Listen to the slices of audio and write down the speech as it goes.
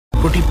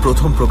গল্পটি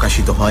প্রথম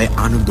প্রকাশিত হয়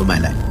আনন্দ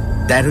মেলায়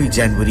 13ই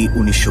জানুয়ারি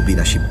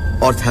 1982,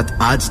 অর্থাৎ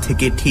আজ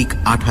থেকে ঠিক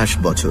 28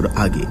 বছর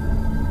আগে।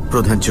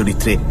 প্রধান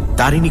চরিত্রে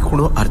তারিণী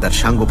খুঁড়ো আর তার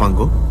সাঙ্গপাঙ্গ,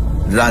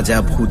 রাজা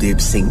ভূদেব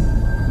সিং,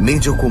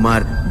 মেজ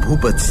কুমার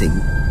ভূপত সিং,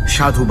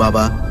 সাধু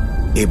বাবা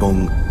এবং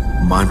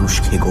মানুষ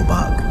খেগো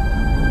বাঘ।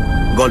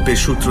 গল্পের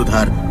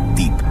সূত্রধার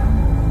দ্বীপ,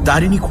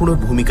 তারিণী খুঁড়োর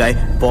ভূমিকায়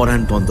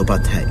পরাণ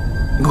বন্দ্যোপাধ্যায়,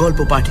 গল্প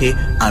পাঠে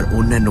আর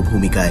অন্যান্য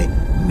ভূমিকায়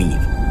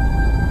মীর।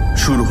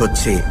 শুরু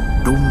হচ্ছে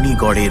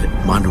ডুমনিগড়ের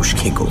মানুষ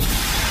খেগো।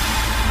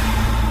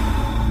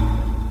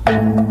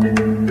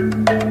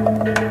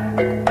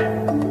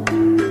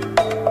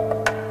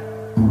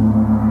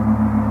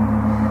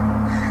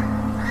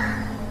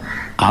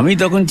 আমি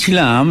তখন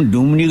ছিলাম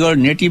ডুমনিগড়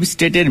নেটিভ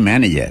স্টেটের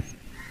ম্যানেজার,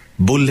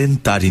 বললেন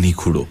তারিণী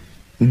খুঁড়ো।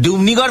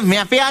 ডুমনিগড়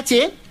ম্যাপে আছে?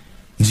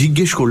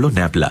 জিজ্ঞেস করলো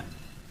ন্যাপলা।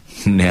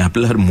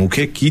 ন্যাপলার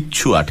মুখে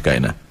কিচ্ছু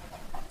আটকায় না।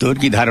 তোর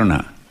কি ধারণা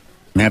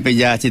ম্যাপে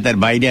যা আছে তার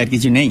বাইরে আর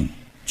কিছু নেই?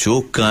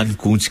 চোখ কান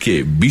কুঁচকে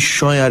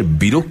বিস্ময় আর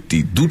বিরক্তি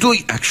দুটোই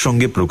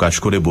একসঙ্গে প্রকাশ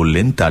করে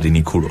বললেন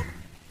তারিণী খুঁড়ো।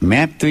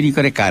 ম্যাপ তৈরি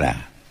করে কারা?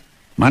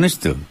 মানুষ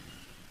তো।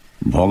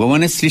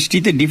 ভগবানের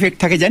সৃষ্টিতে ডিফেক্ট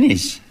থাকে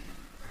জানিস?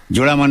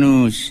 জোড়া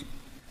মানুষ,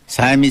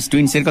 সায়ামিস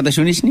টুইন্সের কথা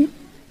শুনিসনি?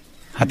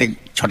 হাতে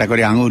 6টা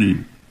করে আঙুল,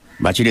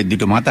 বাছুরের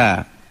 2টো মাথা,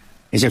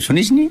 এসব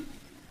শুনিসনি?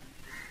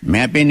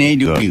 ম্যাপে নেই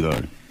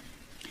ডুমনিগড়।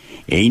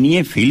 এই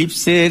নিয়ে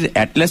ফিলিপসের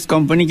অ্যাটলাস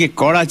কোম্পানিকে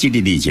কড়া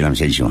চিঠি দিয়েছিলাম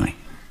সেই সময়।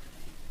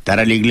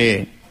 তারা লিখলে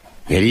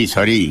ভেরি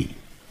সরি,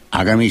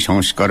 আগামী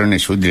সংস্করণে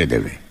শুধরে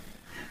দেবে।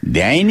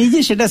 দেয়নি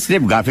যে সেটা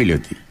স্রেফ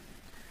গাফিলতি।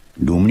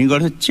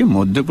 ডুমনিগড় হচ্ছে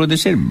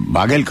মধ্যপ্রদেশের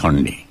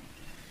বাঘেলখণ্ডে।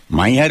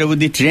 মাইহার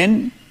অবধি ট্রেন,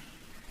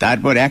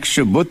 তারপর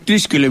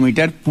 132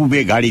 কিলোমিটার পূবে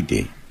গাড়িতে।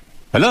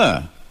 হ্যালো?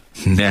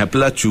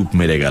 ন্যাপলা চুপ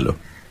মেরে গেল।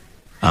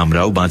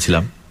 আমরাও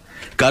বাঁচলাম,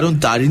 কারণ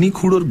তারিণী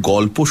খুঁড়োর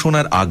গল্প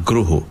শোনার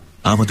আগ্রহ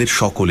আমাদের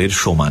সকলের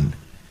সমান,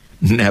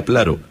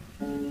 ন্যাপলারও।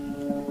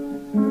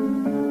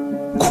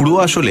 খুঁড়ো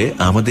আসলে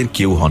আমাদের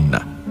কেউ হন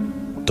না,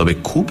 তবে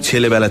খুব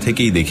ছেলেবেলা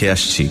থেকেই দেখে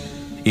আসছি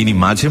ইনি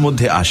মাঝে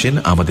মধ্যে আসেন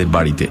আমাদের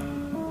বাড়িতে।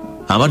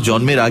 আমার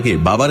জন্মের আগে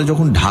বাবারা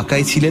যখন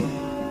ঢাকায় ছিলেন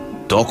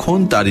তখন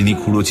তারিণী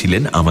খুঁড়ো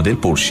ছিলেন আমাদের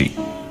পড়শি।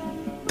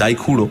 তাই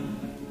খুঁড়ো,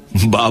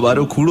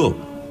 বাবারও খুঁড়ো,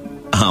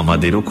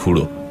 আমাদেরও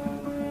খুঁড়ো।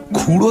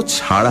 খুঁড়ো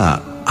ছাড়া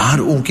আর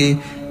ওকে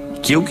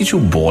কেউ কিছু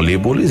বলে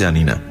বলে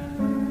জানি না।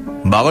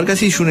 বাবার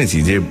কাছেই শুনেছি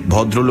যে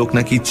ভদ্রলোক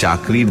নাকি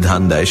চাকরির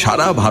ধান্দায়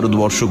সারা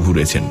ভারতবর্ষ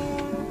ঘুরেছেন,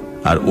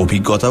 আর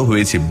অভিজ্ঞতাও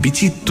হয়েছে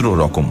বিচিত্র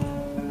রকম।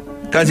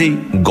 কাজেই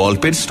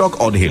গল্পের স্টক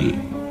অঢেল।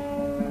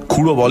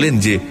 খুঁড়ো বলেন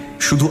যে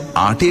শুধু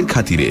আর্টের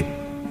খাতিরে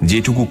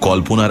যেটুকু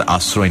কল্পনার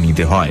আশ্রয়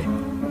নিতে হয়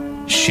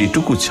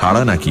সেটুকু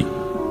ছাড়া নাকি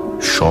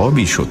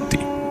সবই সত্যি।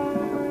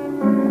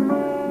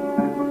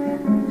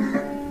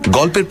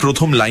 গল্পের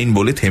প্রথম লাইন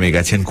বলে থেমে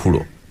গেছেন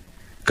খুঁড়ো,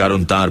 কারণ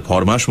তার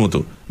ফরমাস মতো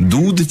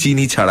দুধ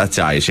চিনি ছাড়া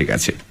চা এসে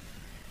গেছে।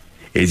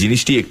 এই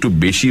জিনিসটি একটু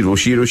বেশি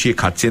রসিয়ে রসিয়ে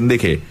খাচ্ছেন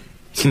দেখে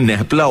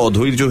ন্যাপলা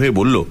অধৈর্য হয়ে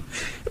বলল,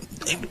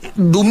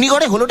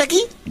 ডুমনিগড়ে হলোটা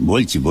কি?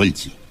 বলছি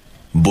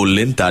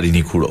বললেন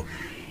তারিণী খুঁড়ো।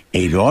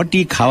 এই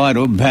রটি খাওয়ার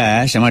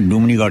অভ্যাস আমার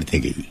ডুমনিগড়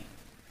থেকেই।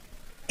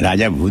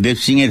 রাজা ভূদেব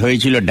সিং এর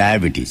হয়েছিল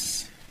ডায়াবেটিস।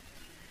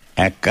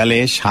 এককালে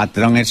 7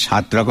 রঙের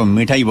 7 রকম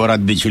মিঠাই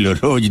বরাদ্দ ছিল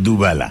রোজ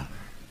দুবেলা।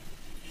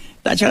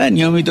 তাছাড়া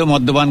নিয়মিত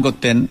মদ্যপান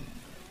করতেন।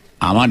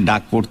 আমার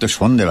ডাক পড়তো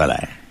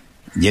সন্ধেবেলায়,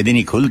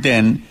 যেদিনই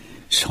খুলতেন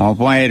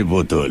সঁপায়ের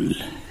বোতল।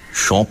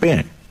 সঁপে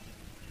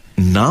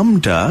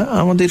নামটা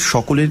আমাদের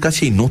সকলের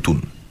কাছেই নতুন।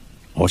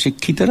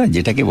 অশিক্ষিতরা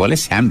যেটাকে বলে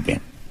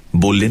শ্যাম্পেন,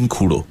 বললেন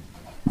খুঁড়ো।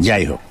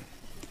 যাই হোক,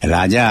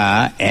 রাজা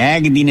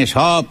একদিনে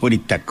সব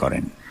পরিত্যাগ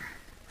করেন।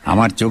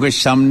 আমার চোখের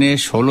সামনে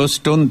 16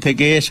 স্টোন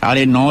থেকে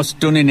 9.5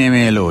 স্টোনে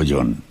নেমে এলো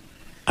ওজন।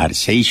 আর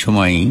সেই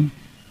সময়ই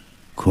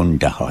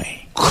খুনটা হয়।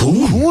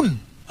 খুন?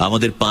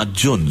 আমাদের 5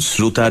 জন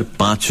শ্রোতার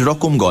 5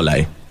 রকম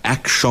গলায়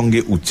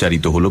একসঙ্গে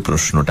উচ্চারিত হলো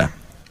প্রশ্নটা।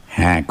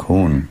 হ্যাঁ,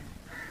 খুন।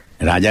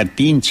 রাজার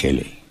 3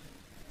 ছেলে,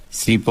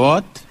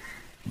 শ্রীপদ,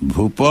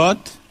 ভূপত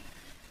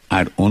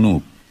আর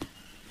অনুপ।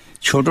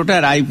 ছোটটা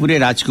রায়পুরে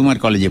রাজকুমার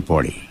কলেজে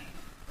পড়ে,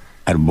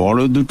 আর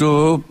বড় দুটো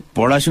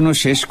পড়াশুনো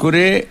শেষ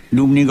করে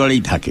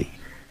ডুমনিগড়েই থাকে।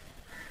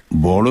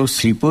 বড়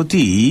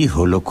শ্রীপতি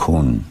হলো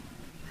খুন।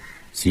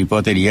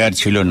 শ্রীপতের ইয়ার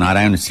ছিল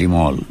নারায়ণ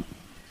শ্রীমল,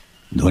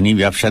 ধনী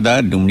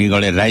ব্যবসাদার,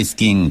 ডুমনিগড়ের রাইস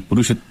কিং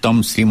পুরুষোত্তম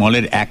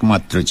শ্রীমলের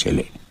একমাত্র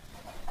ছেলে।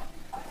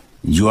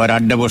 জুয়ার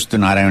আড্ডা বসত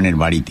নারায়ণের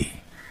বাড়িতে।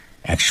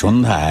 এক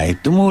সন্ধ্যায়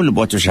তুমুল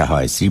বচসা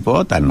হয়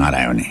শ্রীপত আর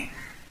নারায়ণে,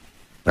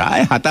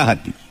 প্রায়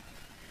হাতাহাতি।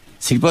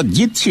 শ্রীপত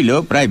জিতছিল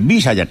প্রায়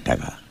 20,000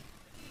 টাকা।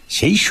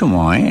 সেই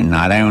সময়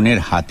নারায়ণের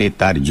হাতে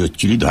তার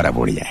জোচ্চুরি ধরা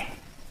পড়ে যায়।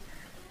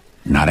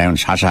 নারায়ণ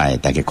শাসায়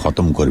তাকে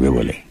খতম করবে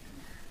বলে।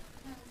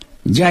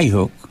 যাই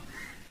হোক,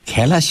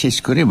 খেলা শেষ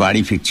করে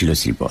বাড়ি ফিরছিল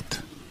শ্রীপত।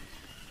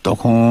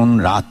 তখন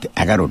রাত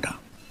 11টা।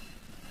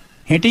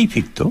 হেঁটেই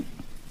ফিরত।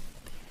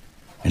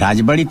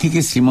 রাজবাড়ি থেকে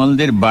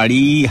শ্রীমলদের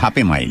বাড়ি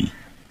হাফে মাইল।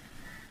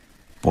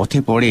 পথে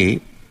পড়ে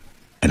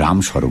রাম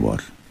সরোবর,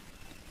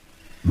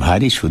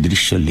 ভারী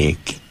সুদৃশ্য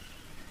লেক।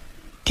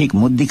 ঠিক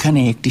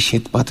মধ্যিখানে একটি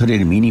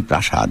শ্বেতপাথরের মিনি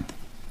প্রাসাদ।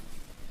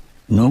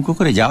 নৌকো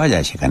করে যাওয়া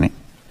যায় সেখানে।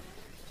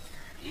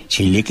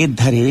 সেই লেকের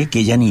ধারে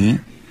কে জানি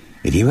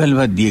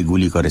রিভলভার দিয়ে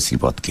গুলি করে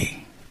শ্রীপদকে।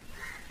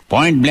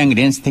 পয়েন্ট ব্ল্যাঙ্ক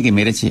রেঞ্জ থেকে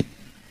মেরেছে,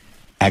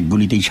 এক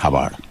গুলিতেই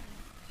সাবাড়।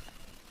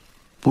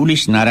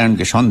 পুলিশ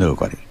নারায়ণকে সন্দেহ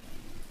করে,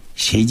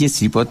 সেই যে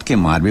শ্রীপদকে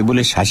মারবে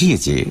বলে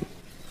শাসিয়েছে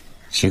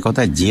সে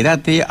কথা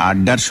জেরাতে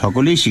আড্ডার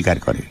সকলেই স্বীকার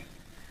করে।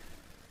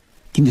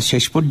 কিন্তু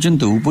শেষ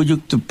পর্যন্ত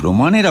উপযুক্ত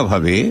প্রমাণের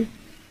অভাবে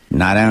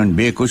নারায়ণ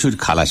বেকসুর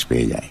খালাস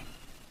পেয়ে যায়।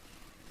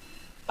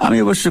 আমি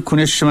অবশ্য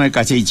খুনের সময়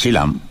কাছেই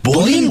ছিলাম।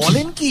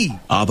 বলেন কি?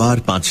 আবার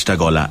 5টা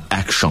গলা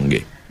একসঙ্গে।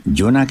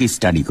 জোনাকি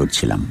স্টাডি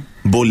করছিলাম,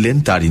 বললেন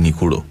তারিণী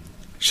খুড়ো।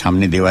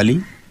 সামনে দেওয়ালি,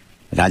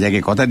 রাজাকে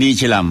কথা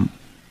দিয়েছিলাম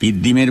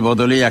পিদ্দিমের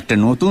বদলে একটা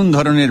নতুন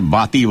ধরনের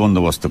বাতি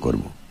বন্দোবস্ত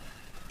করব।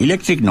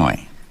 ইলেকট্রিক নয়,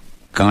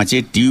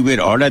 কাঁচের টিউবের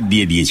অর্ডার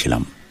দিয়ে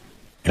দিয়েছিলাম।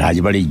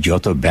 রাজবাড়ির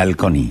যত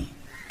ব্যালকনি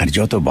আর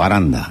যত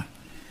বারান্দা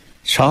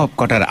সব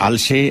কটার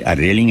আলসে আর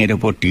রেলিংয়ের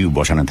ওপর টিউব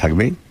বসানো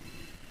থাকবে,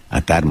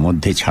 আর তার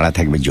মধ্যে ছাড়া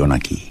থাকবে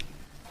জোনাকি।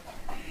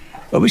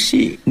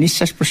 অবশ্যই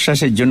নিঃশ্বাস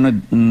প্রশ্বাসের জন্য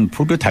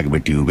ফুটো থাকবে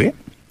টিউবে।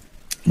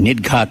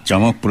 নির্ঘাত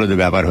চমকপ্রদ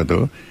ব্যাপার হতো।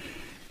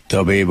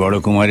 তবে বড়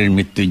কুমারের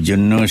মৃত্যুর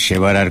জন্য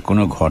সেবার আর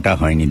কোনো ঘটা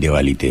হয়নি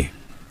দেওয়ালিতে।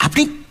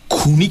 আপনি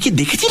খুনিকে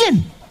দেখেছিলেন?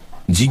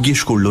 জিজ্ঞেস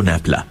করল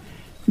ন্যাপলা।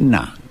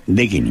 না,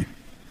 দেখিনি।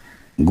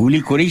 গুলি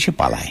করেই সে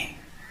পালায়।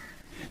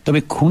 তবে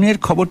খুনের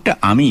খবরটা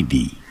আমিই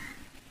দিই।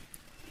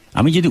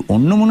 আমি যদি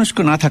অন্যমনস্ক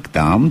না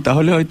থাকতাম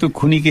তাহলে হয়তো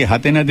খুনিকে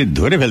হাতে নাতে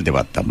ধরে ফেলতে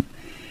পারতাম,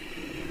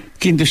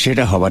 কিন্তু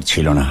সেটা হবার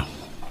ছিল না।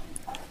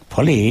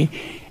 ফলে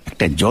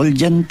একটা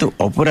জলজান্ত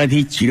অপরাধী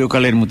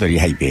চিরকালের মতো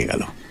রেহাই পেয়ে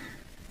গেল।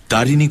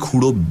 তারিণী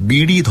খুড়ো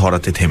বিড়ি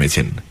ধরাতে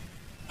থেমেছেন।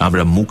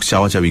 আমরা মুখ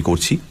চাওয়াচাবি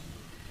করছি,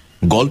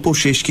 গল্প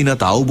শেষ কিনা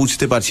তাও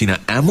বুঝতে পারছি না।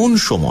 এমন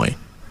সময়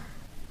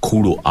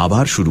খুড়ো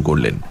আবার শুরু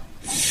করলেন।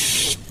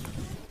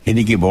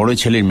 এদিকে বড়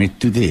ছেলের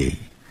মৃত্যুতে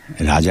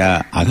রাজা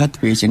আঘাত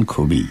পেয়েছেন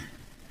খুবই,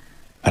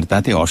 আর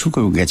তাতে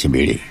অসুখও গেছে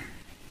বেড়ে।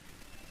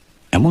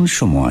 এমন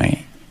সময়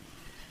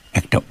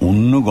একটা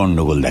অন্য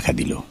গন্ডগোল দেখা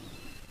দিল।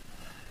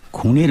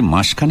 খুনের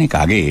মাসখানেক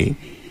আগে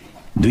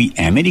 2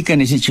 আমেরিকান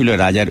এসেছিল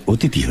রাজার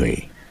অতিথি হয়ে।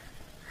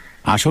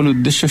 আসল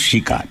উদ্দেশ্য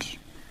শিকার।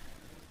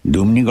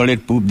 ডুমনিগড়ের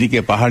পূব দিকে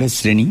পাহাড়ের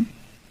শ্রেণী,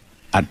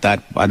 আর তার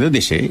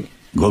পাদদেশে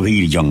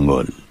গভীর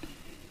জঙ্গল,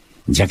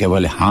 যাকে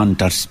বলে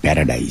হান্টার্স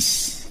প্যারাডাইস।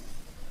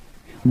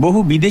 বহু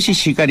বিদেশি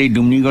শিকারী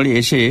ডুমনিগড়ে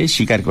এসে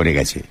শিকার করে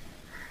গেছে।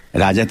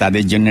 রাজা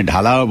তাদের জন্য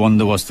ঢালাও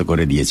বন্দোবস্ত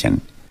করে দিয়েছেন।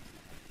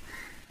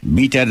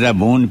 বিটাররা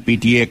বন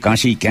পিটিয়ে,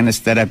 কাঁশি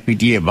ক্যানেস্তারা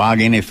পিটিয়ে বাঘ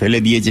এনে ফেলে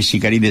দিয়েছে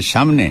শিকারীদের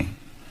সামনে,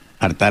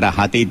 আর তারা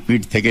হাতির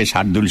পিঠ থেকে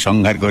শার্দুল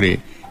সংহার করে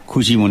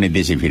খুশি মনে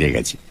দেশে ফিরে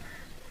গেছে।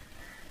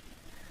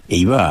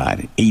 এইবার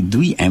এই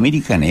 2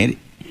 আমেরিকানের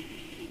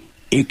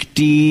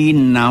একটি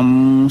নাম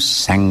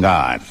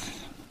স্যাঙ্গার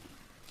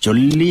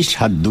 40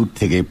 হাত দূর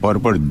থেকে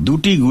পরপর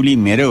 2টি গুলি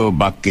মেরেও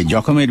বাঘকে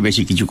জখমের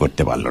বেশি কিছু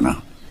করতে পারল না।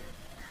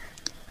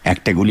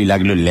 একটা গুলি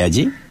লাগলো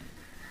লেজে,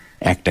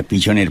 একটা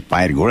পিছনের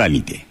পায়ের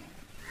গোড়ালিতে।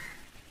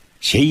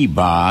 সেই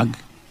বাঘ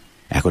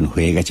এখন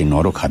হয়ে গেছে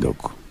নরখাদক।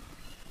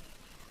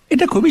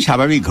 এটা খুবই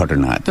স্বাভাবিক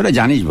ঘটনা, তোরা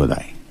জানিস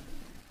বোধহয়।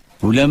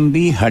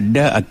 পুলাম্বি,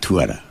 হাড্ডা আর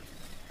থুয়ারা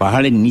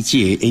পাহাড়ের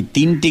নিচে এই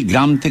 3টি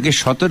গ্রাম থেকে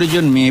 17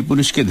 জন মেয়ে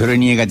পুরুষকে ধরে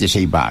নিয়ে গেছে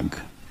সেই বাঘ।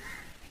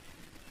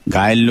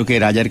 গায়ের লোকে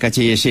রাজার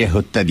কাছে এসে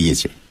হত্যা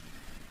দিয়েছে।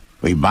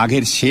 ওই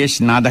বাঘের শেষ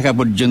না দেখা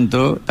পর্যন্ত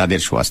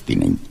তাদের স্বস্তি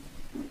নেই।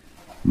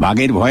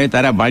 বাঘের ভয়ে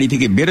তারা বাড়ি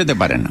থেকে বেরোতে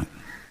পারে না।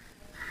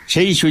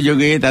 সেই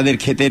সুযোগে তাদের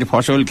ক্ষেতের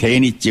ফসল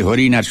খেয়ে নিচ্ছে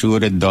হরিণ আর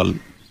শুয়োরের দল।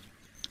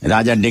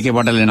 রাজা ডেকে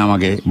পাঠালেন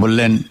আমাকে,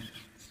 বললেন,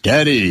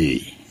 ট্যারি।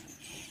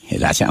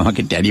 রাজা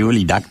আমাকে ট্যারি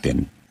বলেই ডাকতেন।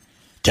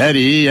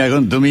 ট্যারি,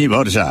 এখন তুমি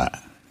ভরসা।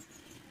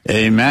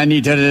 এই ম্যান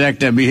ইটারের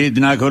একটা বিহিত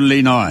না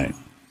করলেই নয়।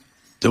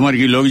 তোমার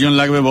কি লোকজন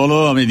লাগবে বলো,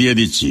 আমি দিয়ে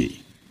দিচ্ছি।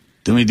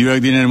 তুমি 2-1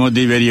 দিনের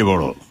মধ্যেই বেরিয়ে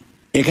পড়ো।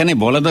 এখানে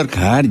বলা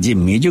দরকার যে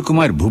মেজ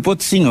কুমার ভূপত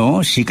সিংও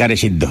শিকারে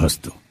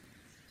সিদ্ধহস্ত।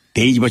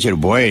 23 বছর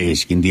বয়স,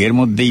 কিন্তু এর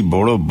মধ্যেই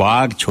বড়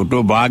বাঘ ছোট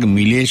বাঘ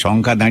মিলে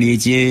সংখ্যা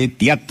দাঁড়িয়েছে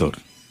 73।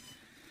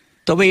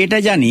 তবে এটা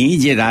জানি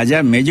যে রাজা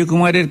মেজ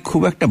কুমারের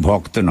খুব একটা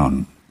ভক্ত নন,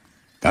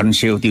 কারণ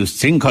সে অতি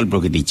উচ্ছৃঙ্খল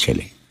প্রকৃতির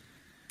ছেলে।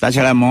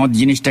 তাছাড়া মদ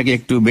জিনিসটাকে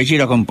একটু বেশি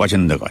রকম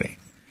পছন্দ করে।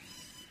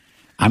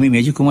 আমি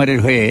মেজ কুমারের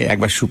হয়ে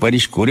একবার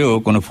সুপারিশ করেও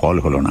কোনো ফল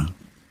হলো না।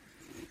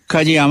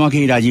 কাজে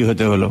আমাকেই রাজি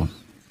হতে হলো।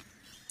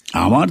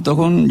 আমার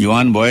তখন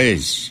জোয়ান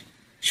বয়স,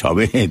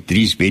 সবে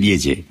 30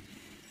 পেরিয়েছে।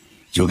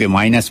 চোখে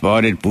মাইনাস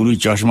পাওয়ারের পুরু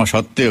চশমা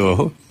সত্ত্বেও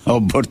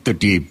অভ্যর্থ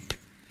টিপ।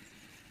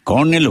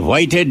 কর্নেল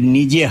হোয়াইটহেড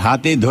নিজে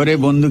হাতে ধরে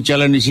বন্দুক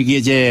চালানো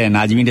শিখিয়েছেন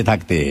আজমিরে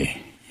থাকতে।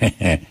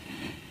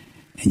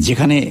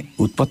 যেখানে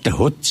উৎপত্তি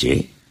হচ্ছে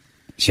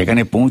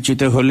সেখানে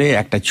পৌঁছতে হলে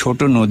একটা ছোট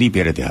নদী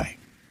পেরোতে হয়।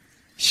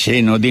 সে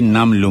নদীর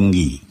নাম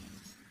লুঙ্গি।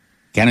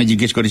 কেন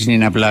জিজ্ঞেস করেছিনি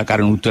ন্যাপলা?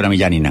 কারণ উত্তর আমি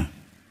জানি না।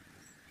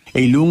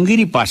 এই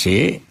লুঙ্গিরই পাশে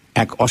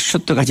এক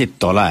অশ্বত্থ গাছের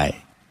তলায়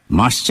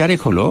মাস 4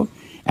 হলো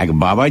এক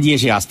বাবাজি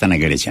এসে আস্তানা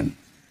গেড়েছেন।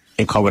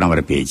 এ খবর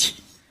আমরা পেয়েছি।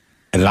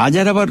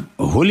 রাজার আবার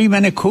হোলি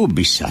ম্যানে খুব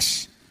বিশ্বাস।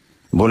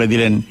 বলে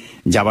দিলেন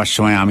যাবার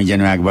সময় আমি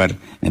যেন একবার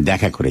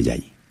দেখা করে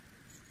যাই।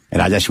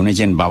 রাজা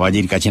শুনেছেন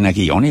বাবাজির কাছে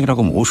নাকি অনেক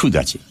রকম ওষুধ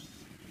আছে।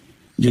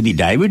 যদি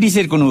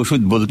ডায়াবেটিসের কোনো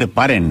ওষুধ বলতে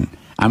পারেন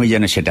আমি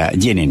যেন সেটা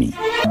জেনে নিই।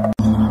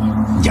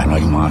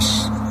 জানুয়ারি মাস,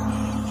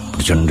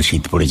 প্রচন্ড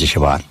শীত পড়েছে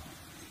সেবার।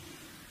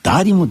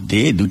 তারই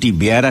মধ্যে দুটি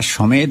বেয়ারা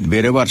সমেত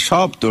বেরোবার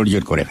সব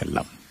তোড়জোড় করে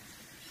ফেললাম।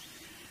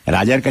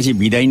 রাজার কাছে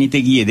বিদায় নিতে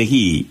গিয়ে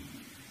দেখি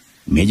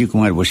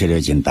মেজকুমার বসে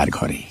রয়েছেন তার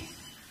ঘরে।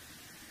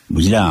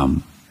 বুঝলাম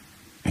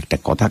একটা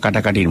কথা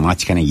কাটাকাটির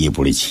মাঝখানে গিয়ে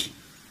পড়েছি।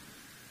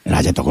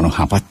 রাজা তখনও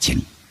হাঁপাচ্ছেন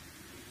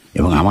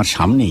এবং আমার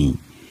সামনেই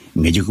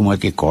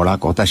মেজকুমারকে কড়া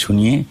কথা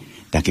শুনিয়ে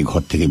তাকে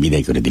ঘর থেকে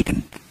বিদায় করে দিলেন।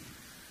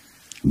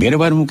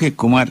 বেরোবার মুখে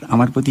কুমার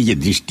আমার প্রতি যে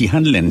দৃষ্টি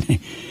হানলেন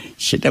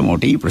সেটা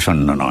মোটেই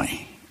প্রসন্ন নয়।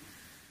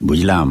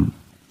 বুঝলাম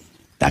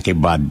তাকে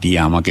বাদ দিয়ে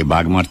আমাকে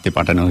বাগ মারতে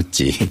পাঠানো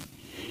হচ্ছে,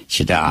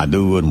 সেটা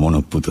আদৌ ওর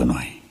মনোপুত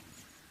নয়।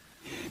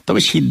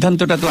 তবে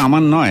সিদ্ধান্তটা তো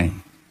আমার নয়,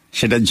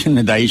 সেটার জন্য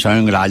দায়ী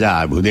স্বয়ং রাজা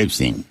ভূদেব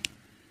সিং।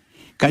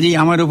 কাজেই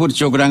আমার ওপর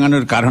চোখ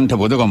রাঙানোর কারণটা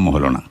বোধগম্য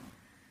হল না।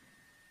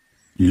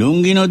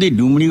 লুঙ্গি নদী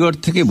ডুমরিগড়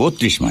থেকে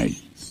 32 মাইল,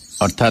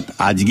 অর্থাৎ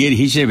আজকের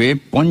হিসেবে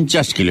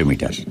 50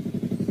 কিলোমিটার।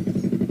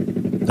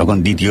 তখন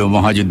দ্বিতীয়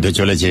মহাযুদ্ধ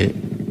চলেছে,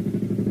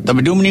 তবে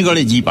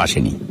ডুমরিগড়ে জিপ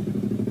আসেনি।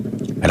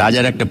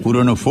 রাজার একটা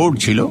পুরনো ফোর্ট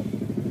ছিল,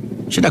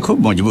 সেটা খুব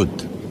মজবুত।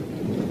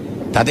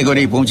 তাতে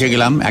করেই পৌঁছে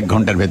গেলাম 1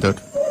 ঘন্টার ভেতর।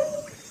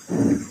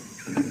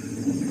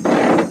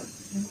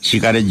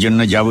 শিকারের জন্য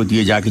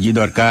যাবতীয় যা কিছু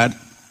দরকার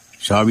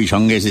সবই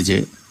সঙ্গে এসেছে।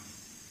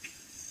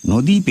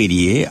 নদী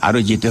পেরিয়ে আরো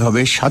যেতে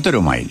হবে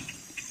 17 মাইল।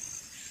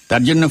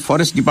 তার জন্য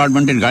ফরেস্ট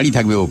ডিপার্টমেন্টের গাড়ি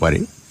থাকবে ওপারে,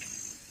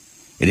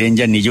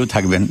 রেঞ্জার নিজেও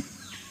থাকবেন।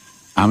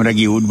 আমরা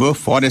গিয়ে উঠব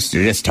ফরেস্ট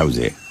রেস্ট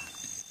হাউসে।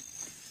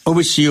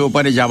 অবশ্যই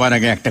ওপারে যাবার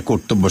আগে একটা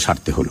কর্তব্য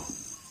সারতে হলো।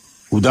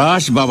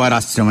 উদাস বাবার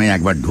আশ্রমে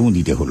একবার ঢুঁ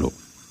দিতে হলো।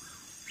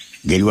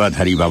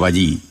 গেরুয়াধারী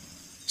বাবাজি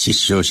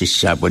শিষ্য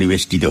শিষ্যা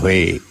পরিবেষ্টিত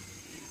হয়ে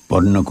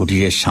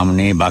পর্ণকুটিরের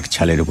সামনে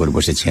বাঘছালের উপর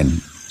বসেছেন।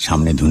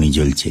 সামনে ধুনি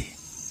জ্বলছে।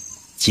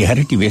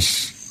 চেহারাটি বেশ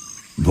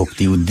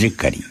ভক্তি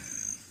উদ্রেককারী।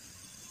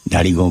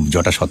 দাড়ি গোঁফ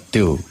জটা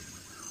সত্ত্বেও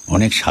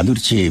অনেক সাধুর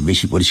চেয়ে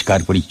বেশি পরিষ্কার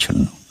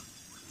পরিচ্ছন্ন।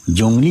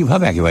 জঙ্গলি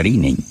ভাব একেবারেই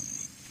নেই।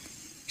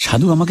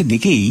 সাধু আমাকে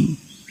দেখেই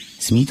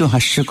স্মিত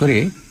হাস্য করে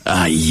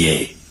আইয়ে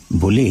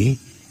বলে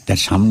তার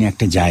সামনে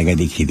একটা জায়গা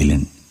দেখিয়ে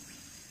দিলেন।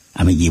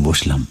 আমি গিয়ে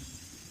বসলাম।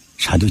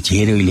 সাধু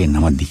চেয়ে রইলেন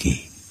আমার দিকে।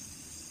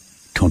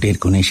 ঠোঁটের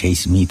কোণে সেই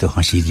স্মিত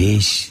হাসির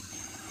রেশ।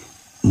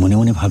 মনে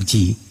মনে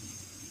ভাবছি,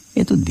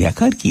 এ তো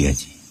দেখার কি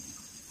আছে।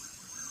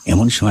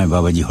 এমন সময়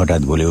বাবাজি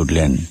হঠাৎ বলে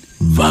উঠলেন,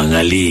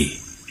 বাঙালি।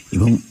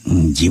 এবং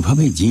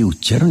যেভাবে যে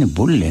উচ্চারণে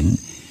বললেন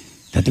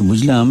তাতে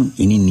বুঝলাম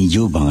ইনি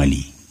নিজেও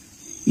বাঙালি।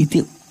 এতে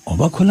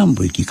অবাক হলাম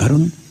বই কি,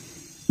 কারণ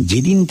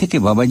যেদিন থেকে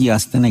বাবাজি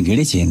আস্তানা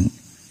গেড়েছেন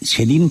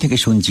সেদিন থেকে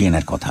শুনছি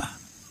এনার কথা,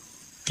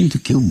 কিন্তু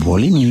কেউ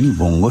বলেনি ইনি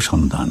বঙ্গ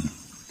সন্তান।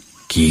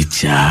 কি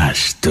চাস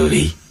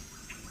তুই?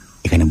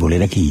 এখানে বলে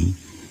রাখি,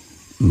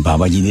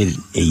 বাবাজিদের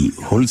এই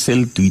হোলসেল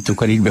তুই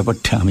তোকারির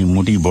ব্যাপারটা আমি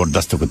মোটেই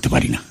বরদাস্ত করতে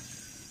পারি না।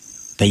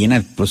 তাই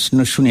এনার প্রশ্ন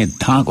শুনে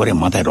ধাঁ করে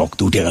মাথায় রক্ত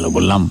উঠে গেল।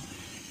 বললাম,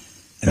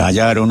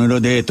 রাজার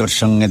অনুরোধে তোর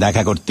সঙ্গে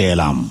দেখা করতে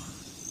এলাম।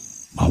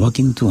 বাবা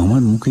কিন্তু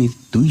আমার মুখে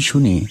তুই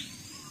শুনে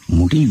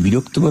মোটেই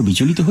বিরক্ত বা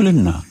বিচলিত হলেন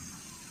না,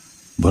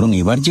 বরং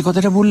এবার যে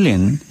কথাটা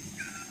বললেন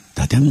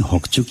তাতে আমি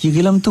হকচকিয়ে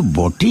গেলাম তো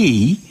বটেই,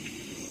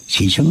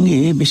 সেই সঙ্গে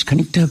বেশ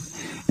খানিকটা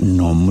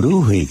নম্রও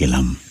হয়ে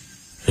গেলাম।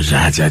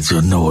 রাজার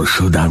জন্য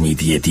ওষুধ আমি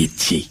দিয়ে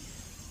দিচ্ছি,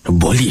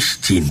 বলিস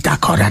চিন্তা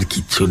করার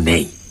কিছু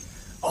নেই,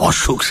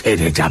 অসুখ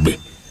সেরে যাবে।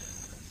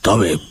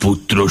 তবে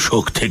পুত্র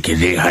শোক থেকে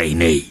রেহাই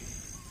নেই।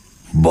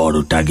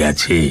 বড়টা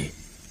গেছে,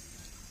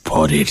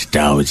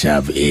 পরেরটাও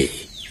যাবে।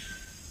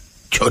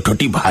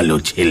 ছোটটি ভালো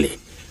ছেলে,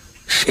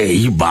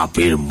 সেই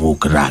বাপের মুখ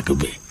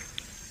রাখবে।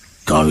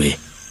 তবে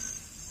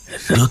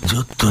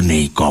রজত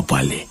নেই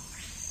কপালে,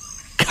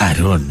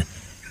 কারণ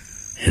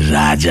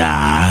রাজা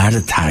আর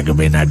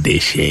থাকবে না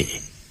দেশে।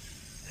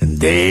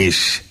 দেশ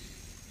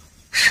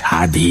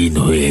স্বাধীন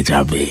হয়ে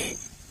যাবে।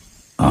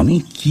 আমি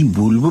কি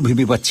বলবো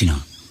ভেবে পাচ্ছি না।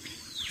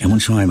 এমন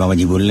সময়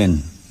বাবাজি বললেন,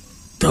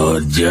 তোর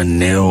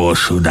জন্য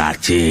ওষুধ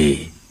আছে।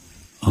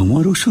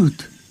 আমার ওষুধ?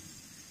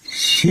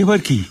 সেবার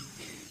কি?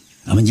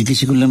 আমি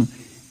জিজ্ঞেস করলাম,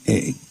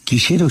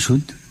 কিসের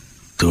ওষুধ?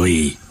 তুই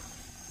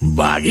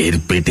বাঘের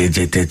পেটে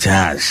যেতে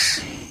চাস?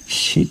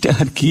 সেটা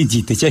আর কি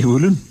যেতে চাই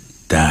বলুন।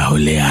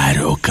 তাহলে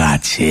আরো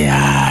কাছে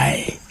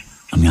আয়।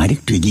 আমি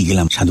আরেকটু এগিয়ে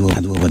গেলাম সাধু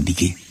বাবার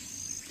দিকে।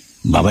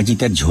 বাবাজি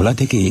তার ঝোলা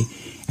থেকে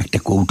একটা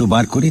কৌটো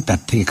বার করে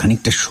তার থেকে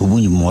খানিকটা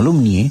সবুজ মলম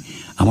নিয়ে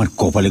আমার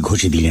কপালে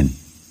ঘষে দিলেন।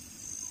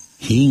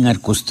 হিং আর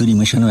কস্তুরি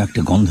মেশানো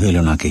একটা গন্ধ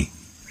এলো নাকে।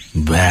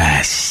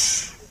 ব্যাস,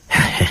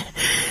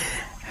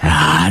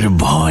 আর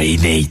ভয়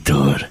নেই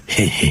তোর।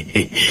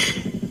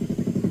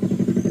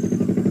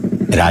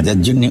 রাজার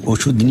জন্য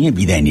ওষুধ নিয়ে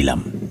বিদায় নিলাম।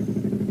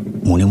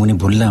 মনে মনে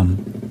বললাম,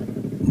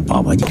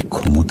 বাবাজির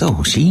ক্ষমতা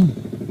অসীম,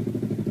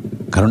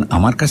 কারণ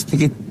আমার কাছ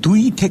থেকে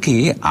তুই থেকে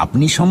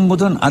আপনি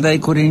সম্বোধন আদায়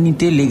করে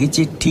নিতে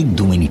লেগেছে ঠিক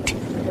 2 মিনিট।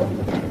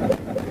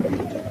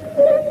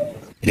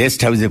 রেস্ট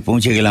হাউসে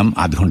পৌঁছে গেলাম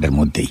আধ ঘন্টার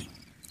মধ্যেই।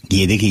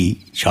 গিয়ে দেখি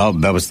সব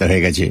ব্যবস্থা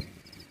হয়ে গেছে।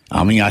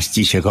 আমি আসছি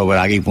সে খবর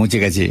আগেই পৌঁছে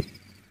গেছে।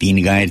 3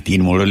 গাঁয়ের 3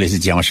 মোড়ল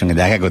এসেছে আমার সঙ্গে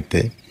দেখা করতে।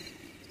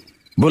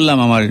 বললাম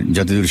আমার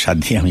যতদূর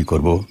সাধ্যে আমি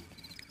করব।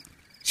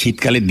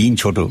 শীতকালের দিন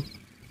ছোট,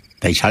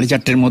 তাই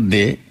 4:30-র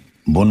মধ্যে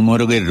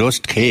বনমোরগের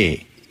রোস্ট খেয়ে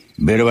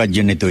বেরোবার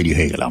জন্য তৈরি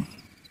হয়ে গেলাম।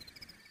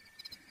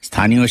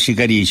 স্থানীয়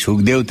শিকারী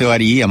সুখদেও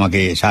তেওয়ারি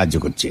আমাকে সাহায্য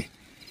করছে।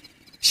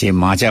 সে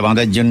মাচা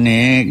বাঁধার জন্যে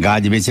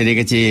গাছ বেছে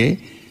রেখেছে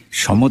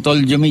সমতল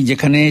জমি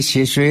যেখানে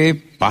শেষ হয়ে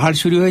পাহাড়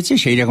শুরু হয়েছে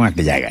সেই রকম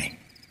একটা জায়গায়।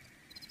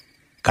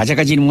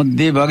 কাছাকাছির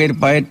মধ্যে বাঘের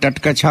পায়ের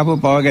টাটকা ছাপও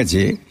পাওয়া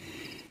গেছে।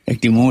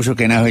 একটি মোষও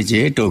কেনা হয়েছে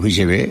টোপ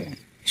হিসেবে।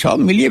 সব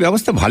মিলিয়ে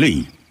ব্যবস্থা ভালোই।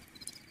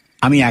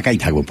 আমি একাই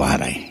থাকবো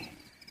পাহারায়।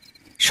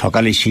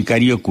 সকালে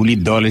শিকারি ও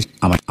কুলির দল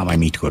আমায়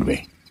মিট করবে।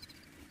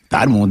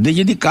 তার মধ্যে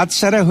যদি কাজ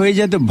সারা হয়ে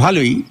যায় তো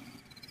ভালোই,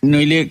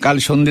 নইলে কাল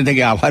সন্ধ্যে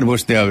থেকে আবার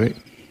বসতে হবে।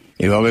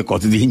 এভাবে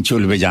কতদিন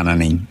চলবে জানা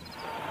নেই।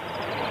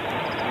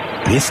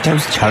 রেস্ট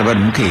হাউস ছাড়বার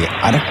মুখে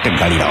আর একটা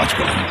গাড়ির আওয়াজ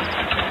পেলাম।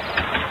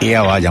 এ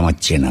আওয়াজ আমার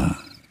চেনা।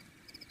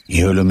 এ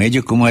হলো মেজ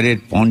কুমারের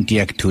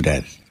পন্টিয়াক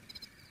টুরার।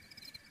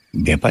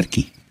 ব্যাপার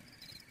কি?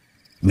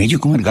 মেজ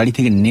কুমার গাড়ি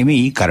থেকে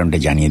নেমেই কারণটা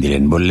জানিয়ে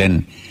দিলেন। বললেন,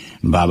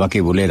 বাবাকে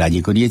বলে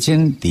রাজি করিয়েছেন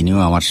তিনিও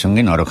আমার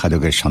সঙ্গে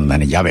নরখাদকের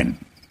সন্ধানে যাবেন।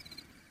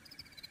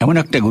 এমন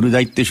একটা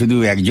গুরুদায়িত্ব শুধু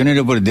একজনের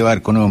ওপর দেওয়ার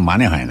কোনো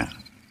মানে হয় না।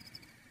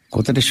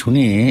 কথাটা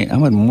শুনে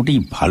আমার মোটেই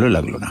ভালো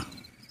লাগলো না।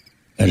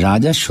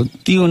 রাজা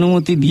সত্যি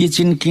অনুমতি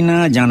দিয়েছেন কিনা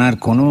জানার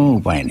কোনো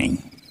উপায় নেই।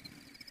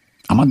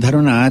 আমার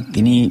ধারণা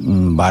তিনি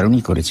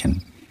বারণই করেছেন,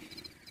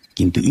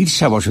 কিন্তু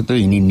ঈর্ষাবশত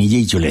ইনি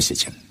নিজেই চলে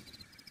এসেছেন।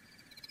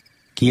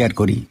 কি আর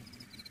করি,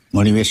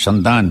 মনিবের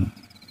সন্তান,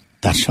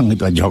 তার সঙ্গে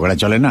তো আর ঝগড়া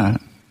চলে না।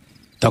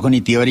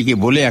 তখনই তিওয়ারিকে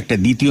বলে একটা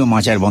দ্বিতীয়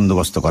মাচার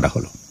বন্দোবস্ত করা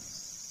হলো।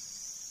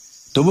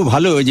 তবু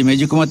ভালো যে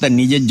মেজকুমার তার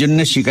নিজের জন্য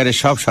শিকারের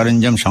সব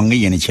সরঞ্জাম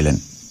সঙ্গেই এনেছিলেন।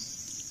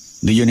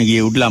 দুজনে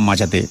গিয়ে উঠলাম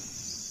মাচাতে।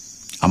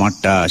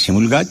 আমারটা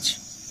শিমুল গাছ,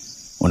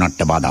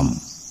 ওনারটা বাদাম।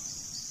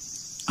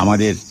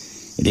 আমাদের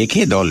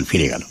রেখে দল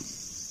ফিরে গেল।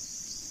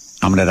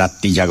 আমরা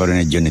রাত্রি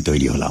জাগরণের জন্য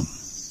তৈরি হলাম।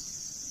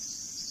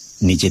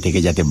 নিচে থেকে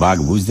যাতে বাঘ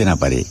বুঝতে না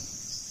পারে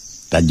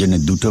তার জন্য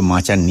দুটো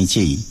মাচার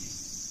নিচেই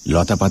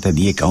লতা পাতা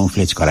দিয়ে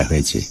কাউন্ফ্লেজ করা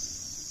হয়েছে।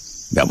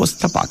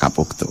 ব্যবস্থা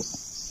পাকাপোক্ত।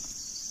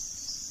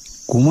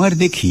 কুমার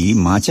দেখি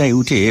মাচায়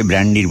উঠে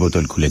ব্র্যান্ডির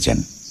বোতল খুলেছেন।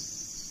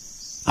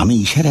 আমি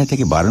ইশারা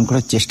থেকে বারণ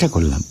করার চেষ্টা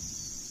করলাম।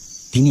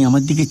 তিনি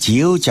আমার দিকে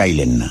চেয়েও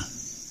চাইলেন না।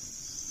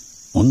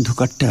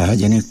 অন্ধকারটা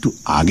যেন একটু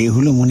আগে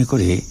হলো মনে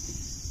করে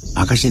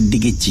আকাশের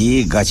দিকে চেয়ে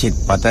গাছের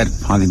পাতার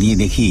ফাঁক দিয়ে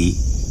দেখি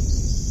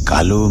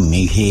কালো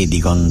মেঘে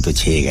দিগন্ত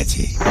ছেয়ে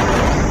গেছে।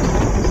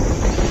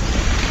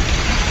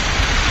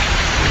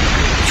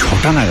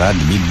 6টা নাগাদ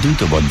বিদ্যুৎ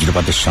ও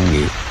বজ্রপাতের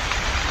সঙ্গে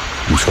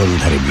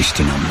মুষলধারে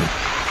বৃষ্টি নামল।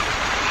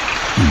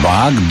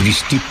 বাঘ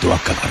বৃষ্টির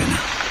তোয়াক্কা করে না,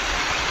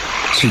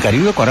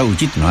 শিকারিও করা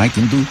উচিত নয়,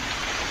 কিন্তু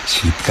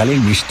শীতকালের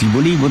বৃষ্টি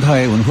বলেই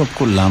বোধহয় অনুভব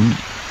করলাম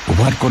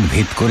ওভারকোট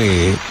ভেদ করে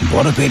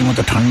বরফের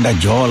মতো ঠান্ডা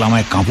জল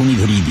আমায় কাঁপুনি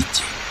ধরিয়ে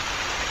দিচ্ছে।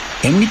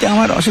 এমনিতে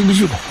আমার অসুখ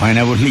বিসুখ হয়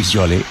না বললেই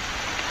চলে,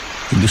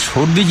 কিন্তু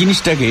সর্দি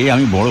জিনিসটাকে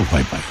আমি বড়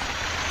ভয় পাই।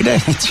 এটা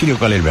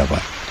চিরকালের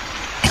ব্যাপার।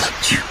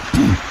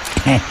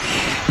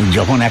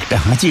 যখন একটা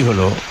হাঁচি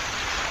হলো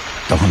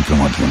তখন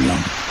প্রমাদ করলাম।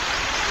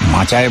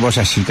 মাচায়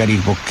বসা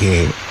শিকারির পক্ষে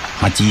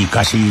হাঁচি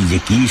কাশি যে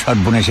কি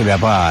সর্বনেশে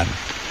ব্যাপার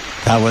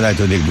তা বোধহয়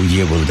তোদের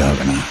বুঝিয়ে বলতে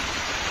হবে না।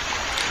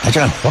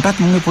 তাছাড়া হঠাৎ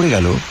মনে পড়ে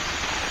গেল,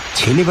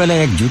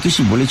 ছেলেবেলায় এক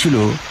জ্যোতিষী বলেছিল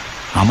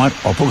আমার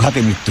অপঘাতে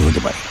মৃত্যু হতে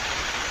পারে।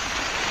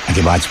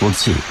 একে বাজ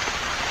পড়ছে,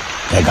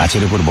 তাই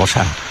গাছের উপর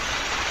বসা।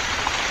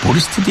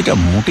 পরিস্থিতিটা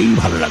মোটেই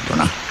ভালো লাগলো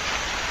না।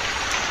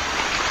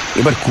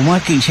 এবার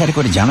কুমারকে ইশারা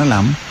করে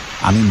জানালাম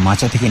আমি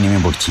মাচা থেকে নেমে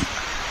পড়ছি।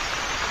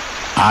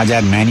 আজ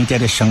আর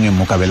ম্যানিটারের সঙ্গে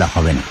মোকাবেলা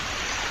হবে না,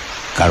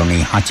 কারণ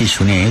এই হাঁচি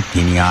শুনে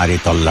তিনি আর এ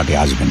তল্লাটে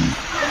আসবেন না।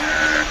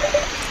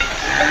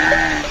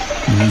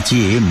 নিচে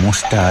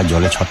মোষটা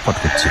জলে ছটফট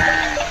করছে,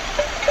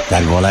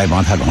 তার গলায়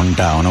বাঁধা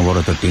ঘণ্টা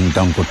অনবরত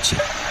টিংটং করছে।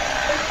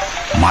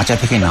 মাচা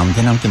থেকে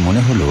নামতে নামতে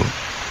মনে হলো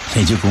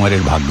মেজু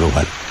কুমারের ভাগ্য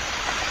ভালো।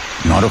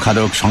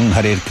 নরখাদক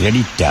সংহারের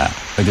ক্রেডিটটা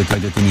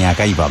হয়তো তিনি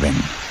একাই পাবেন।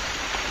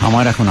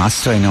 আমার এখন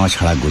আশ্রয় নেওয়া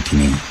ছাড়া গতি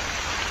নেই।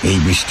 এই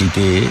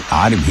বৃষ্টিতে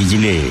আর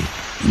ভিজলে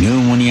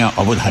নিউমোনিয়া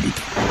অবধারিত।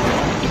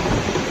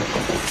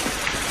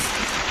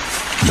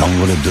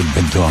 জঙ্গলের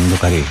দুর্ভেদ্য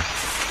অন্ধকারে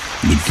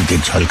বিদ্যুতের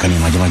ঝলকানি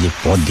মাঝে মাঝে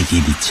পথ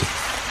দেখিয়ে দিচ্ছে।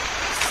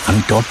 আমি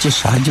টর্চের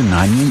সাহায্য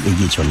না নিয়ে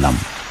এগিয়ে চললাম।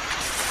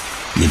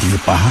 যেদিকে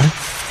পাহাড়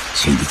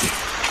সেই দিকে।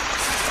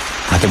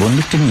 হাতে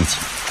বন্দুকটা নিয়েছি,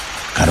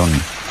 কারণ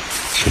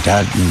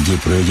সেটার যে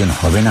প্রয়োজন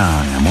হবে না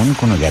এমন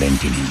কোনো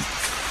গ্যারান্টি নেই।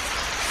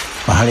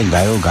 পাহাড়ের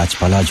গায়েও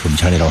গাছপালা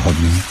ঝোপঝাড়ের অভাব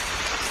নেই।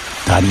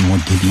 তারই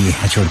মধ্যে দিয়ে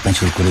হ্যাঁচড়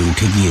প্যাঁচড় করে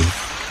উঠে গিয়ে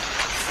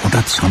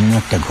হঠাৎ সামনে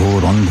একটা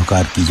ঘোর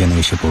অন্ধকার কি যেন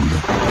এসে পড়ল।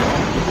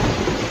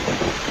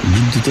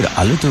 বিদ্যুতের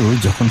আলো তো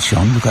যখন সে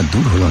অন্ধকার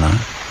দূর হলো না,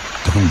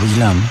 তখন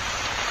বুঝলাম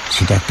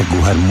সেটা একটা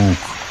গুহার মুখ।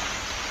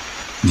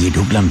 গিয়ে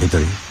ঢুকলাম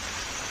ভেতরে।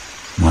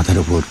 মাথার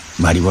ওপর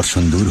ভারী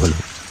বর্ষণ দূর হলো,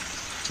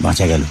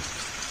 বাঁচা গেল।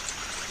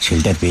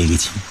 শেল্টার পেয়ে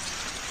গেছি।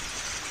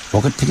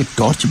 পকেট থেকে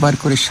টর্চ বার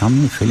করে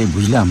সামনে ফেলে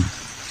বুঝলাম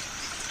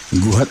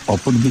গুহার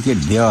অপর দিকের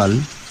দেওয়াল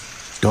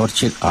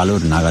টর্চের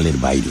আলোর নাগালের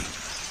বাইরে।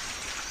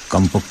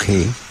 কমপক্ষে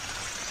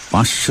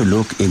 500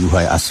 লোক এ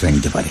গুহায় আশ্রয়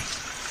নিতে পারে।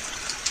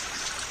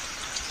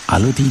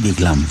 আলোতেই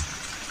দেখলাম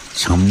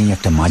সামনেই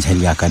একটা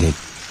মাঝারি আকারের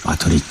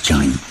পাথরের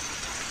চাঁই।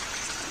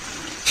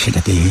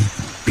 সেটাতে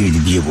পিঠ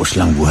দিয়ে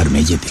বসলাম গুহার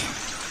মেঝেতে।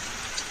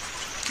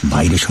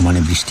 বাইরে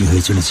সমানে বৃষ্টি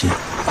হয়ে চলেছে।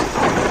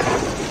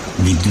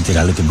 বিদ্যুতের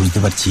আলোতে বুঝতে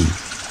পারছি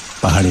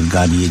পাহাড়ের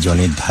গা দিয়ে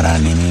জলের ধারা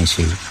নেমে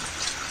এসে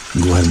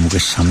গুহার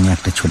মুখের সামনে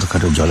একটা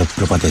ছোটখাটো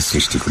জলপ্রপাতের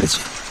সৃষ্টি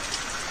করেছে।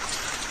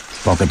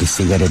 পকেটে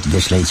সিগারেট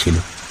দেশলাই ছিল,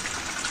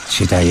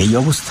 সেটা এই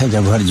অবস্থায়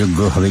ব্যবহারযোগ্য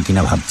হবে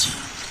কিনা ভাবছি।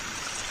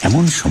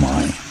 এমন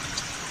সময়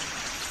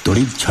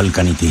তড়িৎ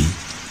ঝলকানিতে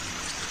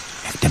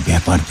একটা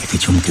ব্যাপার দেখে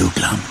চমকে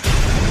উঠলাম।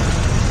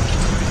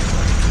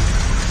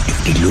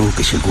 একটি লোক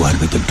এসে গুহার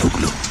ভেতর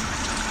ঢুকল।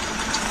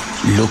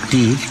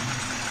 লোকটির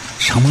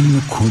সামান্য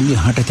খুঁড়িয়ে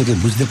হাঁটা থেকে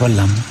বুঝতে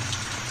পারলাম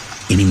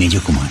ইনি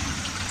মেজকুমার।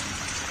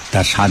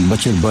 তার 7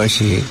 বছর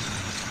বয়সে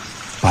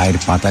পায়ের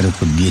পাতার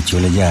উপর দিয়ে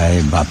চলে যায়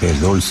বাপের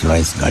রোলস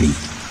রয়েস গাড়ি।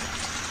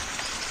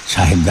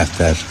 সাহেব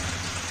ডাক্তার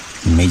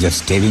মেজর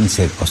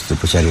স্টেভিংসের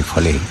অস্ত্রোপচারের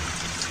ফলে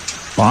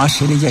পা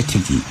সেরে যায়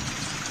ঠিকই,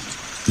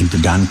 কিন্তু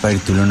ডান পায়ের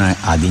তুলনায়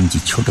 1 ইঞ্চি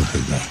ছোট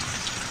হয়ে যায়।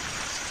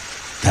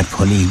 তার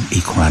ফলেই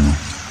এই খোঁড়ানো।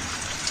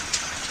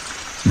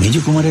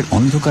 মেজকুমারের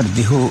অন্ধকার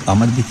দেহ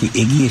আমার দিকে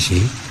এগিয়ে এসে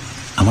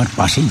আমার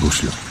পাশেই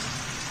বসল।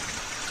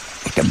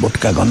 একটা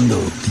বোটকা গন্ধ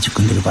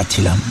কিছুক্ষণ ধরে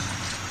পাচ্ছিলাম,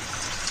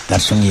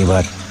 তার সঙ্গে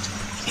এবার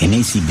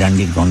হেনেসি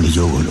ব্র্যান্ডির গন্ধ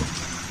যোগ হলো।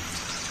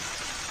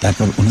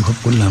 তারপর অনুভব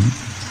করলাম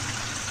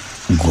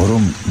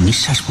গরম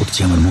নিঃশ্বাস পড়ছে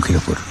আমার মুখের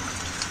ওপর।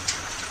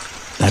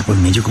 তারপর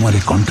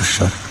মেজকুমারের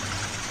কণ্ঠস্বর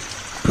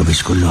প্রবেশ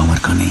করলো আমার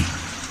কানে।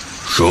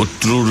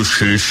 শত্রুর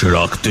শেষ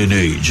রাখতে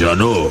নেই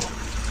জানো।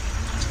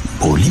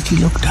 বলে কি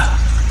লোকটা?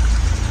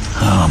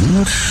 আমি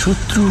ওর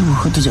শত্রু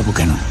হতে যাব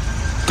কেন?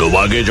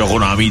 তোমাকে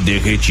যখন আমি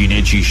দেখে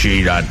চিনেছি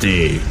সেই রাতে,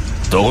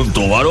 তখন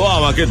তোমারও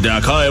আমাকে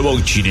দেখা এবং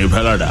চিনে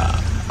ফেলাটা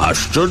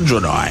আশ্চর্য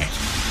নয়।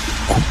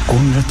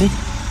 কোন রাতে?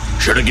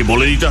 সেটা কি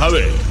বলে দিতে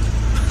হবে?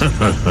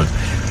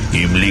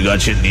 ইমলি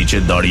গাছের নিচে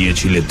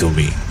দাঁড়িয়েছিলে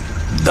তুমি।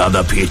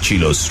 দাদা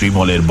ফিরছিল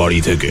শ্রীমলের বাড়ি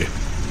থেকে।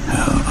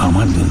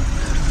 আমার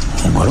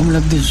গরম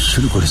লাগতে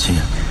শুরু করেছে,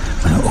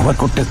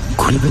 ওভারকোটটা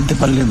খুলে ফেলতে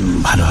পারলে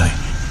ভালো হয়।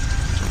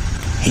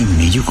 এই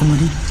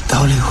মেজকুমারী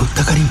তাহলে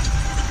হত্যাকারী,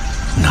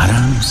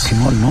 নারায়ণ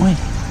শ্রীমল নয়?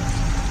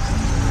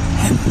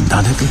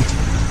 দাদাকে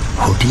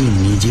হটিয়ে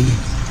নিজে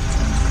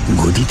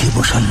গদিতে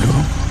বসাল,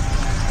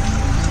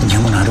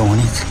 যেমন আরো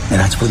অনেক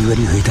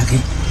রাজপরিবারই হয়ে থাকে।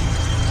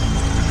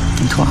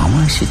 কিন্তু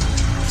আমার সে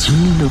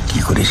চিনল কি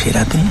করে সে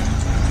রাতে?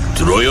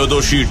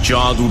 ত্রয়োদশীর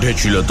চাঁদ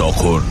উঠেছিল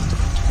তখন।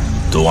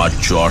 তোমার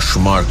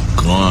চশমার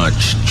কাঁচ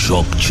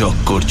চকচক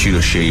করছিল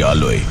সেই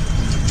আলোয়।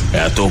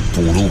 এত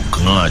পুরু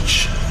কাঁচ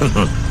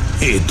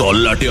এ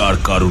তল্লাটে আর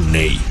কারণ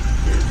নেই।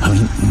 আমি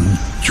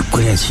চুপ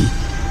করে আছি।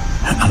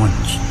 আমার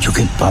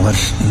চোখের পাওয়ার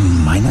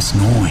মাইনাস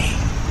নয়,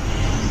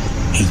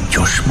 এই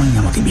চশমাই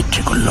আমাকে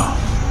বিট্রে করল।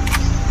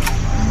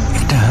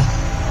 একটা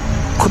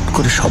খুট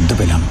করে শব্দ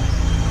পেলাম।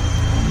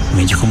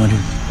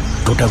 মেজকুমারের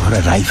টোটা ভরা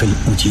রাইফেল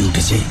উঁচিয়ে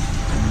উঠেছে।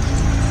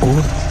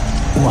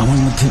 ও আমার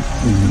মধ্যে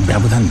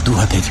ব্যবধান 2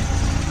 হাতের।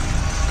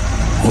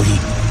 ওই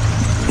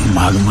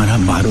বাঘমারা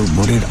 12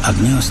 বোরের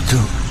আগ্নেয়াস্ত্র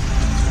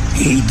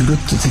এই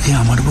দূরত্ব থেকে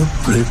আমার উপর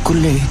প্রয়োগ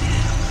করলে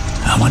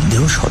আমার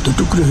দেহ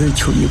শতটুকরো হয়ে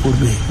ছড়িয়ে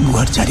পড়বে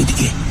গুহার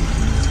চারিদিকে।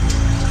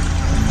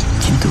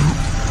 কিন্তু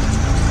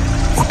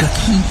ওটা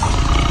কি?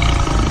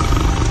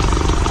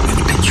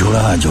 একটা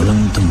জোড়া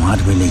জ্বলন্ত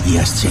মার্বেল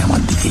এগিয়ে আসছে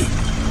আমার দিকে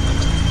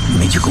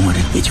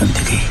মেজকুমারের পেছন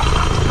থেকে,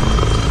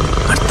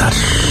 আর তার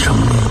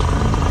সঙ্গে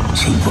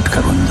সেই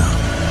বোটকা গন্ধ।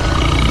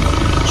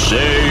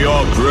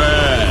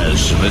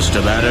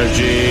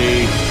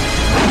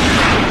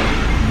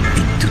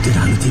 বিদ্যুতের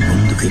আলোতে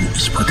বন্দুকের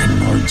ইস্পাতের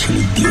নল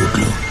ছেলে দিয়ে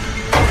উঠল,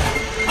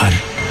 আর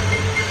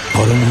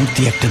পর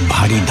মুহূর্তে একটা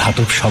ভারী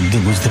ধাতব শব্দে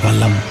বুঝতে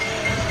পারলাম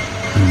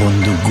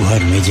বন্দুক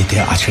গুহার মেঝেতে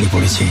আছড়ে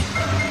পড়েছে।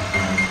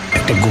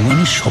 একটা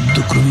গোমানির শব্দ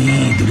ক্রমে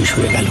দূরে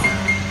সরে গেল,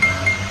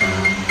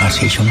 আর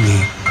সেই সঙ্গে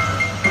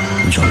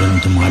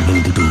জ্বলন্ত মার্বেল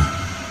দুটো।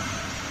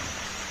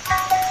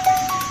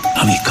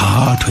 আমি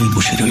কাঠ হয়ে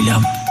বসে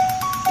রইলাম।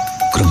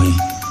 ক্রমে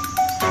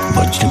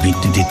বজ্র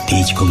বিদ্যুতের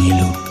তেজ কমে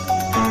এলো,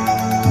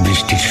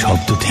 বৃষ্টির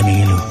শব্দ থেমে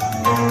গেল।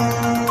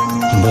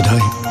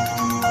 বোধহয়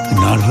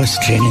নার্ভাস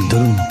ট্রেনের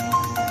দরুন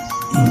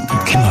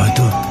কিংবা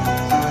হয়তো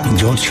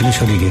জ্বর ছিল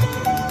শরীরে।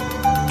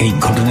 এই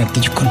ঘটনার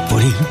কিছুক্ষণ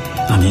পরেই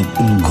আমি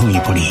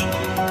ঘুমিয়ে পড়ি।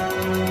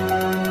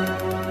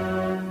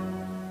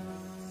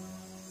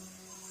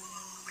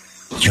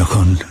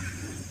 যখন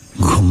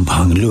ঘুম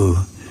ভাঙল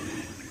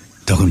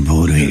তখন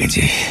ভোর হয়ে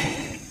গেছে।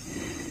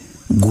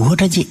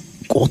 গুহাটা যে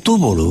কত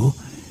বড়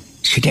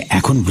সেটা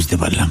এখন বুঝতে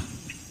পারলাম।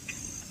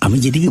 আমি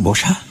যেদিকে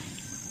বসা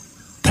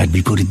তার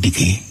বিপরীত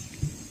দিকে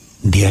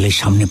দেয়ালের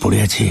সামনে পড়ে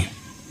আছে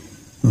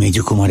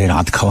মেজকুমারের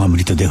আধ খাওয়া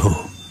মৃতদেহ,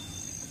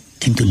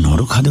 কিন্তু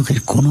নরখাদকের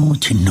কোনো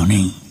চিহ্ন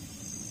নেই।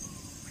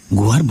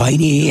 গুহার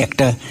বাইরে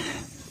একটা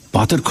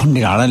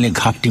পাথরখণ্ডের আড়ালে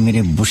ঘাপটি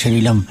মেরে বসে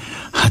রইলাম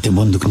হাতে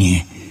বন্দুক নিয়ে।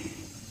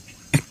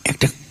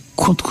 একটা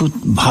খুঁতখুঁত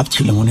ভাব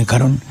ছিল মনে,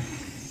 কারণ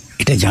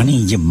এটা জানি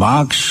যে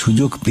বাঘ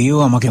সুযোগ পেয়েও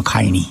আমাকে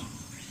খায়নি,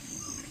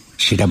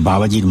 সেটা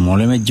বাবাজির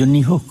মলমের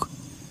জন্যই হোক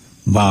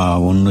বা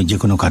অন্য যে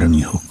কোনো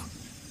কারণই হোক।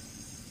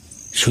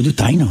 শুধু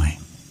তাই নয়,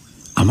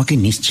 আমাকে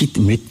নিশ্চিত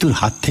মৃত্যুর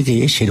হাত থেকে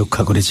সে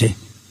রক্ষা করেছে।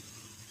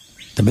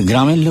 তবে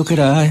গ্রামের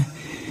লোকেরা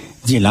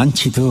যে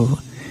লাঞ্ছিত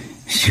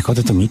সে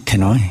কথা তো মিথ্যে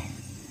নয়।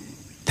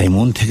 তাই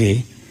মন থেকে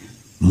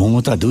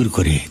মমতা দূর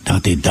করে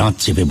দাঁতে দাঁত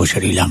চেপে বসে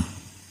রইলাম।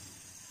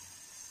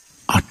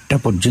 8টা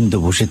পর্যন্ত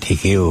বসে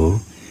থেকেও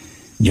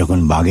যখন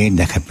বাঘের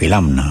দেখা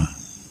পেলাম না,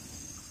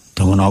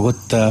 তখন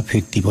অগত্যা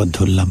ফিরতি পথ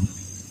ধরলাম।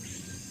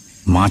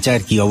 মাচার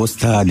কি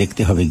অবস্থা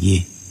দেখতে হবে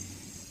গিয়ে।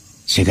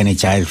 সেখানে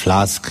চায়ের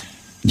ফ্লাস্ক,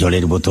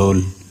 জলের বোতল,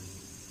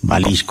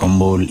 বালিশ,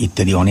 কম্বল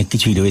ইত্যাদি অনেক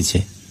কিছুই রয়েছে।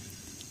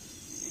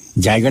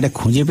 জায়গাটা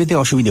খুঁজে পেতে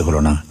অসুবিধে হলো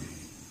না,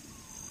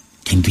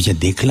 কিন্তু যা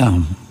দেখলাম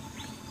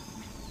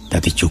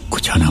তাতে চক্ষু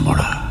ছানা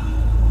মরা।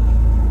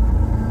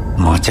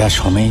 মাচা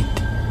সমেত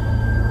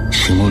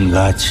শিমুল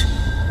গাছ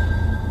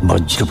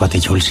বজ্রপাতে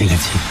ঝলসে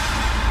গেছে,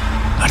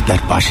 আর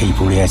তার পাশেই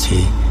পড়ে আছে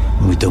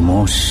মৃত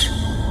মোষ,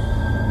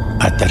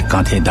 আর তার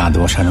কাঁধে দাঁত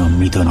বসানো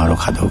মৃত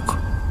নরখাদক।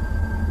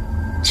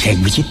 সে এক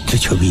বিচিত্র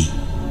ছবি।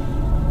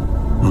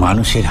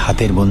 মানুষের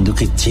হাতের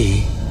বন্দুকের চেয়ে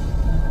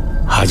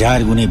 1000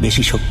 গুণে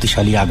বেশি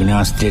শক্তিশালী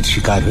আগ্নেয়াস্ত্রের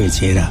শিকার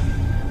হয়েছে এরা,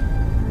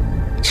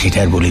 সেটা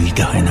আর বলে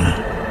দিতে হয় না।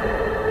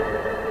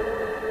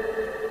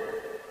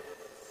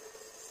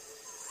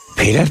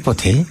 ফেরার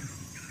পথে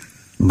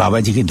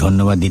বাবাজিকে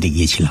ধন্যবাদ দিতে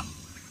গিয়েছিলাম,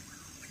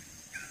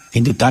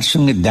 কিন্তু তার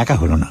সঙ্গে দেখা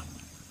হলো না।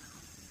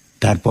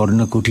 তার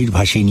পর্ণকুটির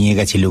ভাসিয়ে নিয়ে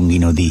গেছে লুঙ্গি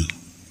নদী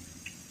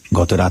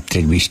গত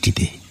রাত্রের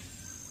বৃষ্টিতে।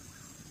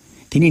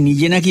 তিনি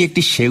নিজে নাকি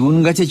একটি সেগুন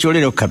গাছে চড়ে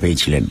রক্ষা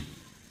পেয়েছিলেন,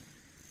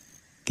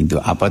 কিন্তু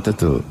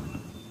আপাতত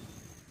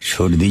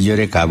সর্দি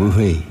জ্বরে কাবু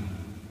হয়ে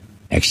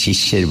এক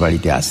শিষ্যের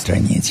বাড়িতে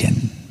আশ্রয় নিয়েছেন।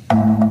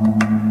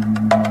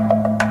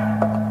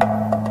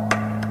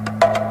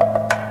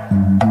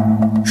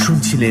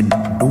 শুনছিলেন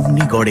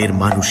ডুমনিগড়ের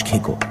মানুষ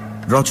খেকো,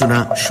 রচনা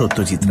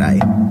সত্যজিৎ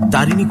রায়,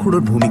 তারিণী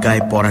খুড়োর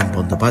ভূমিকায় পরাণ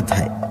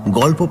বন্দ্যোপাধ্যায়,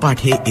 গল্প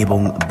পাঠে এবং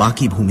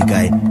বাকি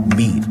ভূমিকায়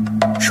মীর,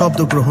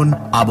 শব্দগ্রহণ,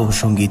 আবহ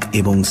সঙ্গীত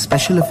এবং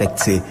স্পেশাল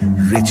এফেক্টসে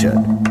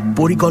রিচার্ড,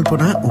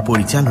 পরিকল্পনা ও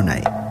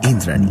পরিচালনায়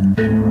ইন্দ্রাণী।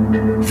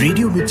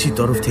 রেডিও মির্চির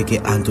তরফ থেকে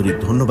আন্তরিক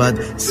ধন্যবাদ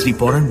শ্রী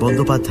পরাণ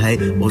বন্দ্যোপাধ্যায়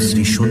ও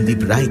শ্রী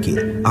সন্দীপ রায়কে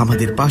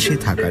আমাদের পাশে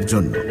থাকার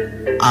জন্য।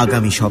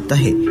 আগামী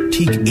সপ্তাহে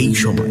ঠিক এই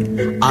সময়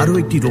আরও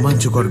একটি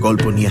রোমাঞ্চকর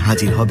গল্প নিয়ে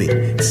হাজির হবে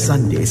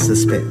সানডে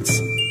সাসপেন্স।